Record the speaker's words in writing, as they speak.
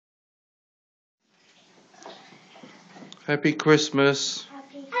Happy Christmas.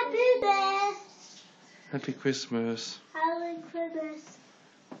 Happy Christmas. Happy Christmas. Happy Christmas.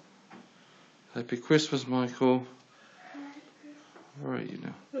 Happy Christmas, Michael. Where are you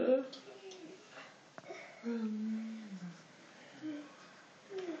now? You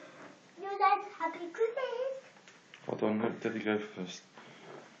guys, happy Christmas. Hold on, let Daddy go first.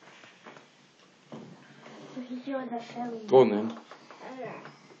 You're the film. Go on then.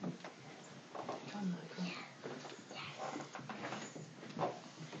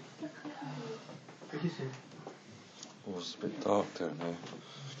 Oh, it's a bit dark down there.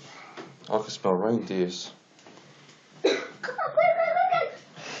 I can smell reindeers. Come on, quick.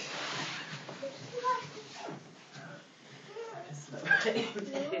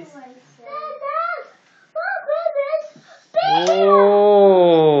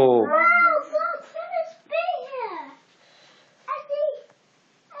 Oh!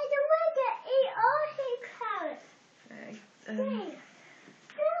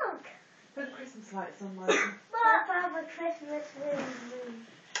 Put the Christmas lights on, Michael. Father Christmas moon.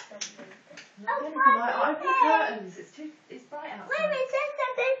 Open the curtains. It's bright outside. Wait a minute,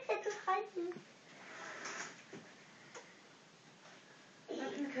 it's hiding.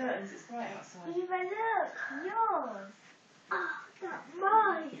 Open the curtains. It's bright outside. Eva, look, yours. Oh, that's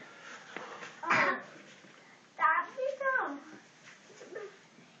mine. Oh, that's yours.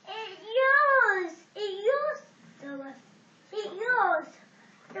 It's yours. It's yours, Thomas. It's yours.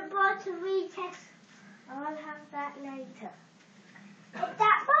 The battery test. I'll have that later. That's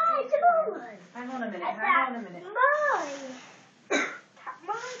mine too. Hang on a minute. That's Mine. That's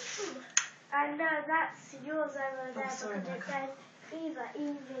mine too. And no, that's yours over there sorry, because it Michael. says Eva,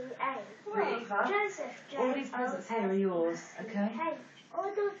 EVA. Eva, Joseph, all these presents here are yours, okay? Hey, all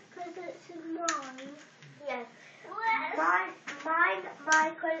those presents are mine. Yes. Mine,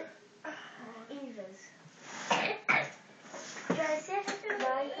 Michael, Eva's. Joseph,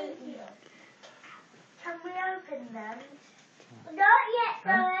 Michael, Eva. Can we open them? Not yet,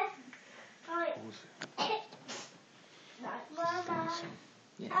 Lois. Right. Mama,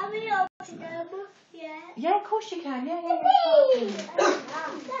 can we open them? Yeah. Yeah, of course you can. Yeah. Yippee!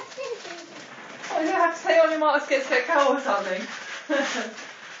 Oh, you have to stay on. You might as well get cold or something.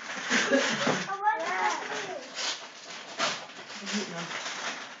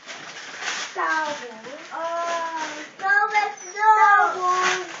 Star Wars. Oh, Star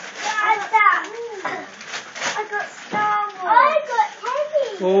Wars. I got Star Wars. I got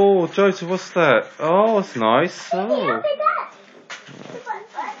Teddy. Oh, Joseph, what's that? Oh, it's nice. Oh.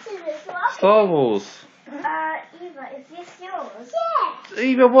 Star Wars. Eva, is this yours? Yeah.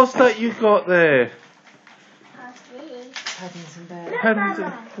 Eva, what's that you got there? Paddington and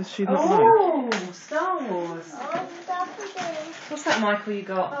Bear. Does she not know? Oh, Star Wars. Oh, Star Wars. What's that, Michael, you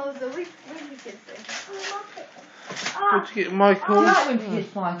got? Oh, the Wimpy Kids thing. What'd you get, Michael? You like Wimpy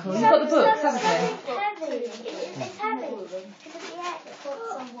Kids, Michael? You've got the books, haven't you? It's heavy.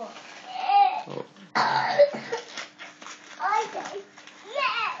 Oh.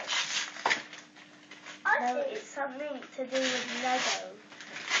 No, it's something to do with Lego.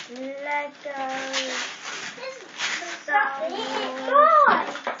 Stop it! Boy!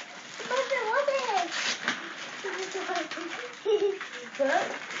 Mother, what is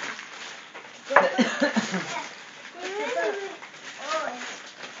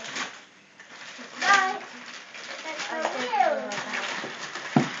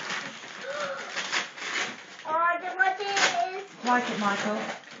Like it, Michael.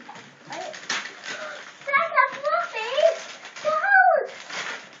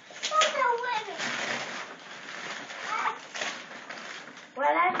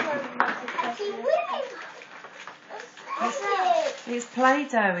 It's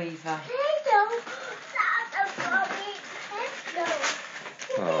Play-Doh, Eva.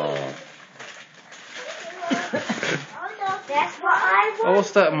 Oh. That's what I want. Oh,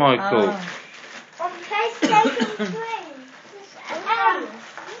 what's that, Michael? Oh. On PlayStation 3.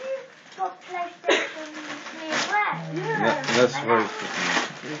 For PlayStation 3 as well. That's very good.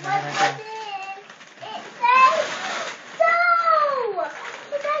 It says dough!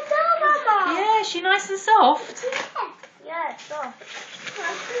 Is that dough, Mama? Yeah, is she nice and soft? Yeah, soft.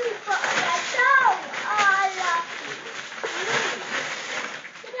 My food got that dough. Oh, I love it.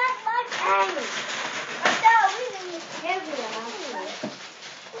 You like my cake? I don't really everywhere.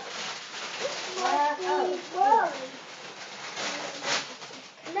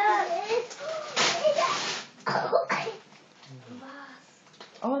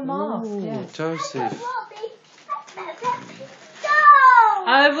 Oh, a mask, Ooh, yes. Joseph.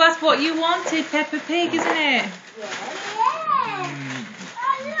 Oh, that's what you wanted, Peppa Pig, isn't it?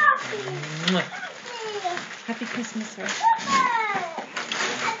 I love you. Happy happy Christmas wish.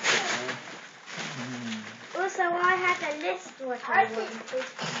 Also, I had a list what I wanted.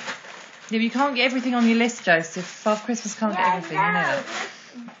 Yeah, but you can't get everything on your list, Joseph. Father Christmas can't get everything, you know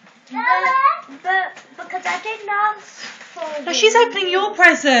that. But because I didn't ask for No, she's opening your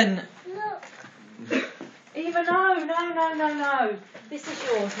present. Look. Eva, no. This is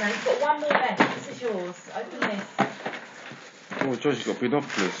yours now. You've got one more left. This is yours. Open this. Oh, Josh, you've got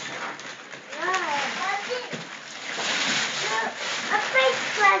binoculars. A big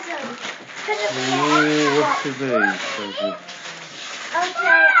present. Oh, what's for these?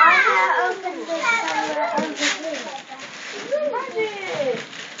 Okay, I have opened this somewhere over here.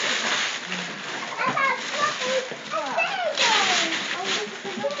 Magic!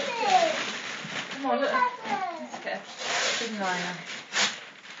 Come on, look. Let's get a thin liner.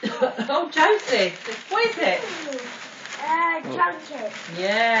 Oh, Joseph. What is it? Junket.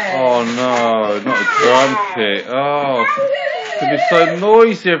 Yeah. Oh no, not a trumpet. Oh, it's going to be so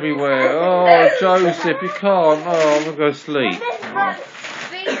noisy everywhere. Oh, Joseph, you can't. Oh, I'm going to go sleep.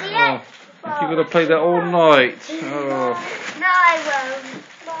 Oh, you're going to play that all night. Oh. No, I won't.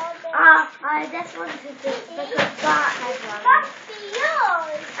 I just want to do it because Bart has one. Must be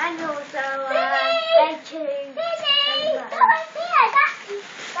yours. And also, they choose.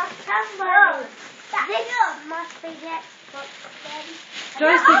 That's somebody. This must be the Xbox then.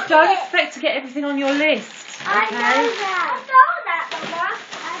 Joseph, don't expect to get everything on your list. Okay? I know that, Mama.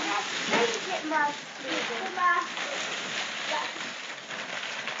 I just think it must be.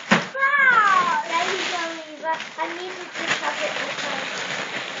 Wow! There you go, Eva. I needed to have it because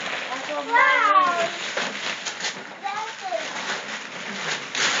that's on my list.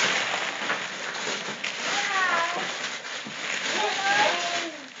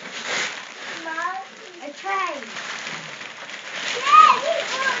 A train.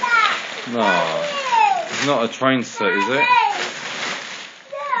 No, it's not a train set, is it?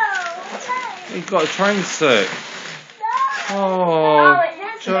 No. You've got a train set. Oh, Oh, it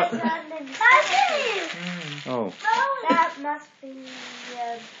has oh. That must be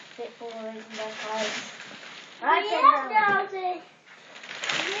a bit boring, but I don't know.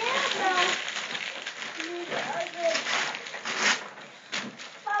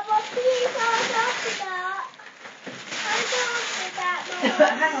 Mama, please,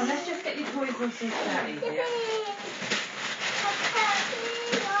 Hang on, let's just get your toys all sorted out, Eva.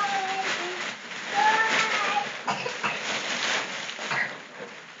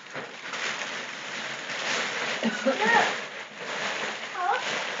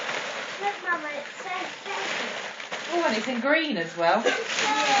 Look, Mama, it says Jacob. Oh, and it's in green as well.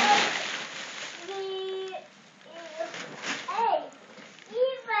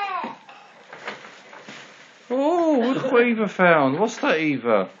 Oh, look what Eva found. What's that,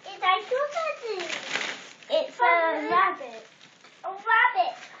 Eva? It's a rabbit. A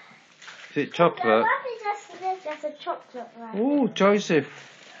rabbit. Is it chocolate? Just a chocolate rabbit. Oh, Joseph.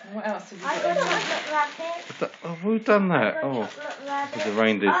 What else have you I got got in a there? chocolate rabbit. Oh, who done that? Oh, Chocolate rabbit. the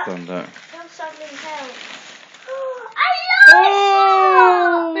reindeer's done that. Something else.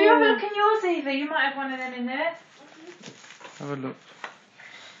 Oh! Will you have a look in yours, Eva? You might have one of them in there. Have a look.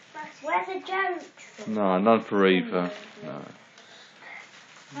 Where's the jokes? No, none for Eva. No.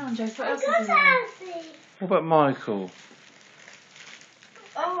 Hang on, Joseph, what else is in there? What about Michael?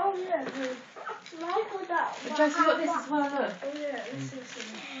 Oh, look. Michael, that one. Joseph, you got this as well, look. Oh, yeah, this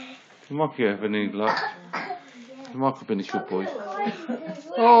is Michael have any luck? Michael been a good boy.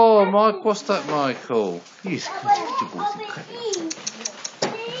 Oh, Mike, what's that, Michael? He's incredible.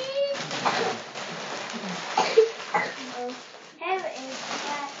 Here it is.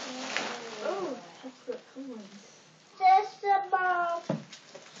 Oh, chocolate coins. Just a mom.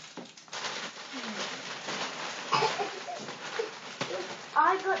 I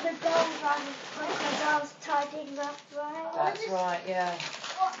got the dolls on because I was tidying up, right? That's right, yeah.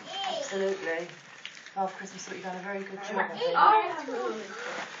 What is? Absolutely. Last Christmas, thought you'd done a very good job, I think. I want to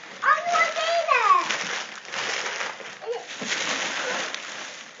be there.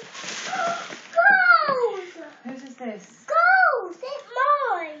 Gold! Whose is this? Gold! It's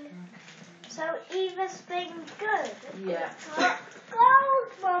mine! So Eva's been good. Yeah.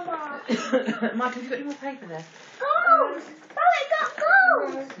 Gold, Mama! Michael, have you got any more paper there? Gold! Oh, I got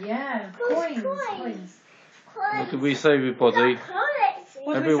gold! Yeah, Coins. coins. What did we say, everybody?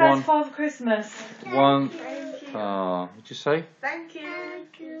 What did we Everyone. say for Father Christmas? One. Thank you. What'd you say? Thank you.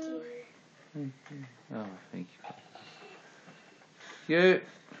 Thank you. Oh, thank you.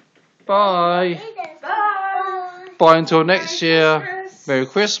 Bye. Bye. Bye until next year. Merry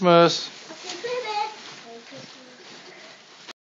Christmas.